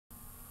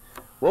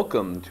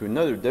Welcome to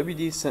another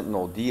WD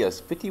Sentinel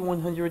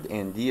DS5100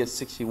 and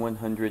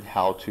DS6100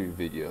 how-to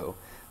video.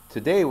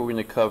 Today we're going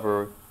to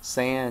cover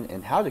SAN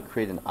and how to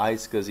create an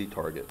iSCSI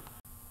target.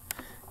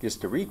 Just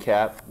to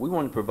recap, we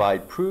want to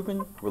provide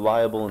proven,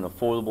 reliable, and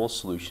affordable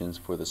solutions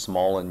for the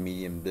small and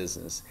medium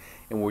business.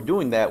 And we're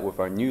doing that with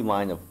our new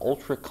line of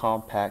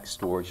ultra-compact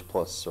storage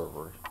plus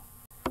server.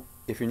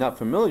 If you're not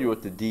familiar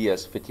with the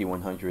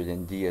DS5100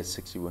 and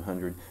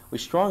DS6100, we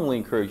strongly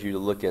encourage you to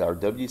look at our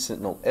WD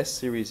Sentinel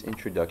S-Series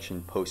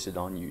introduction posted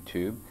on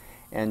YouTube,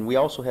 and we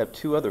also have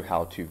two other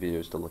how-to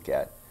videos to look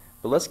at.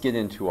 But let's get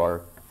into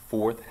our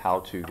fourth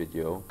how-to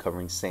video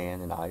covering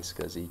SAN and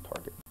iSCSI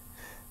target.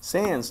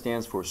 SAN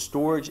stands for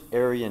Storage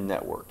Area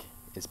Network.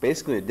 It's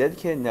basically a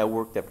dedicated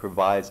network that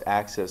provides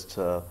access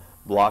to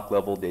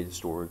block-level data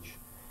storage.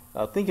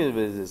 Think of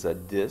it as a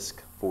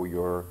disk for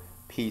your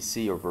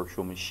PC or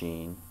virtual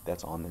machine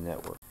that's on the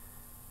network.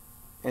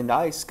 And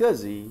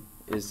iSCSI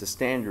is the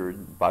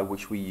standard by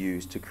which we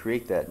use to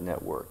create that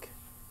network.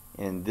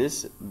 In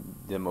this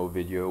demo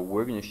video,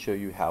 we're going to show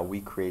you how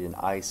we create an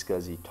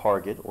iSCSI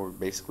target, or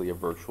basically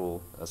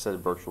a set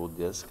of virtual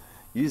disks,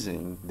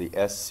 using the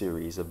S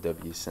series of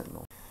WD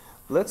Sentinel.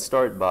 Let's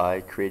start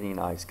by creating an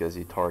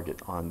iSCSI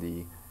target on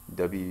the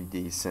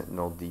WD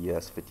Sentinel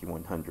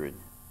DS5100.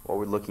 What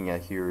we're looking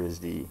at here is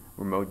the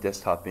remote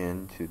desktop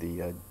in to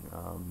the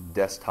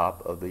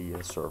desktop of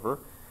the server,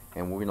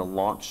 and we're going to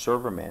launch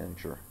Server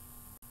Manager.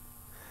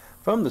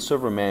 From the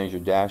Server Manager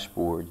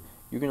dashboard,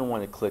 you're going to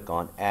want to click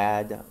on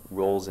Add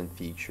Roles and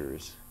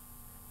Features.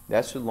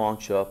 That should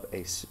launch up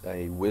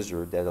a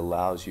wizard that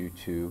allows you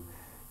to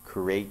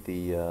create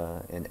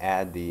and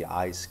add the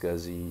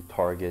iSCSI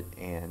target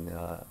and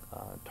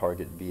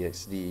target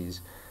VXDs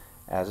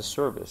as a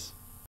service.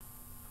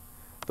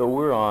 Though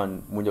we're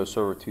on Windows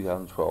Server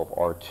 2012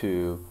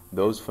 R2,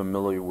 those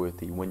familiar with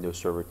the Windows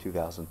Server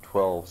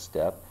 2012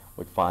 step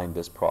would find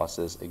this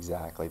process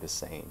exactly the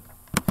same.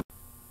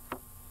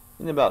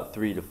 In about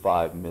 3 to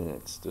 5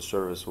 minutes, the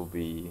service will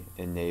be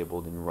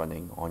enabled and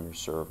running on your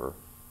server,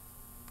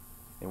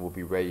 and will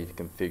be ready to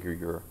configure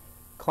your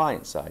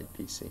client-side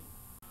PC.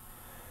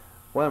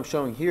 What I'm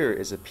showing here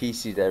is a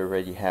PC that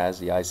already has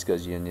the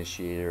iSCSI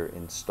Initiator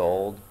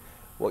installed.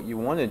 What you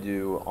want to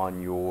do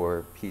on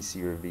your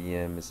PC or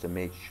VM is to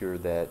make sure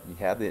that you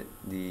have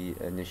the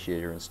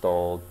initiator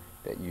installed,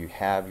 that you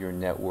have your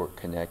network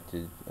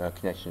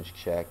connections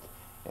checked,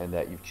 and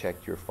that you've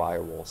checked your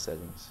firewall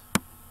settings.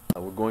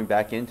 We're going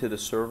back into the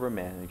Server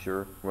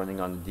Manager running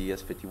on the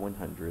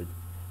DS5100.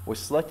 We're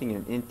selecting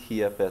an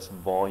NTFS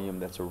volume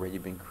that's already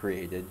been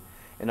created.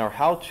 In our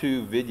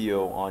how-to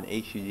video on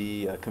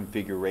HDD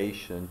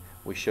configuration,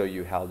 we show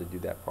you how to do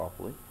that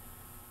properly.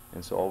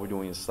 And so all we're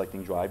doing is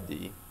selecting drive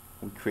D.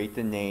 We create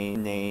the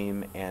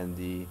name and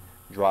the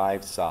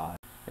drive size.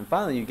 And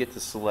finally, you get to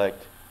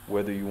select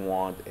whether you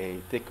want a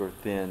thick or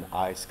thin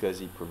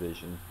iSCSI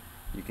provision.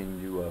 You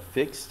can do a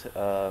fixed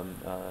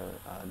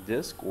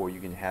disk, or you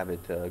can have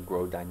it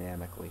grow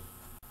dynamically.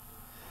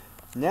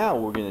 Now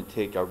we're going to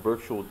take our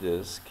virtual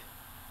disk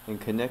and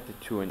connect it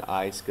to an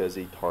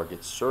iSCSI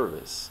target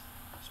service.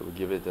 So we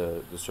give it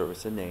the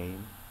service a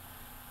name,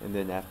 and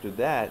then after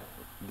that,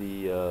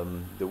 the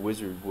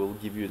wizard will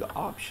give you the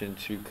option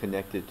to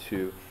connect it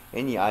to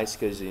any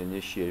iSCSI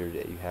initiator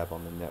that you have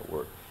on the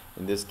network.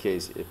 In this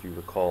case, if you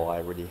recall, I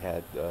already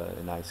had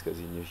an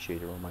iSCSI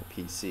initiator on my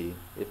PC.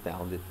 It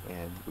found it,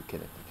 and we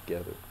connected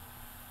together.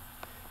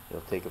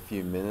 It'll take a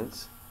few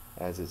minutes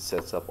as it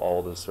sets up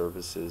all the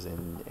services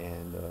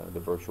and the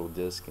virtual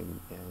disk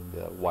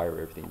and wire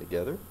everything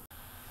together.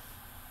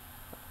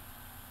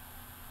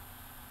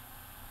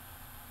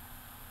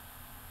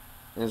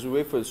 And as we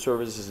wait for the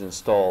services to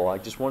install, I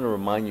just want to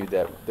remind you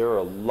that there are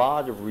a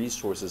lot of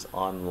resources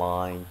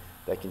online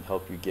that can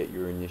help you get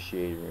your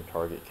initiator and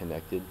target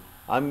connected.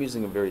 I'm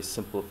using a very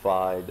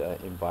simplified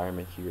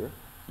environment here.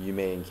 You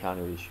may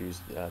encounter issues.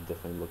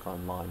 Definitely look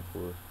online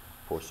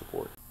for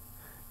support.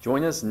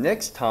 Join us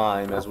next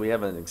time as we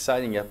have an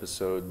exciting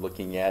episode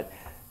looking at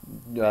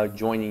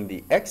joining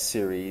the X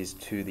series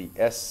to the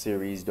S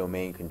series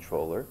domain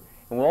controller.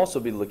 And we'll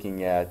also be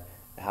looking at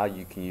how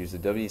you can use the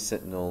WD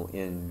Sentinel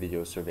in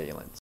video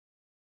surveillance.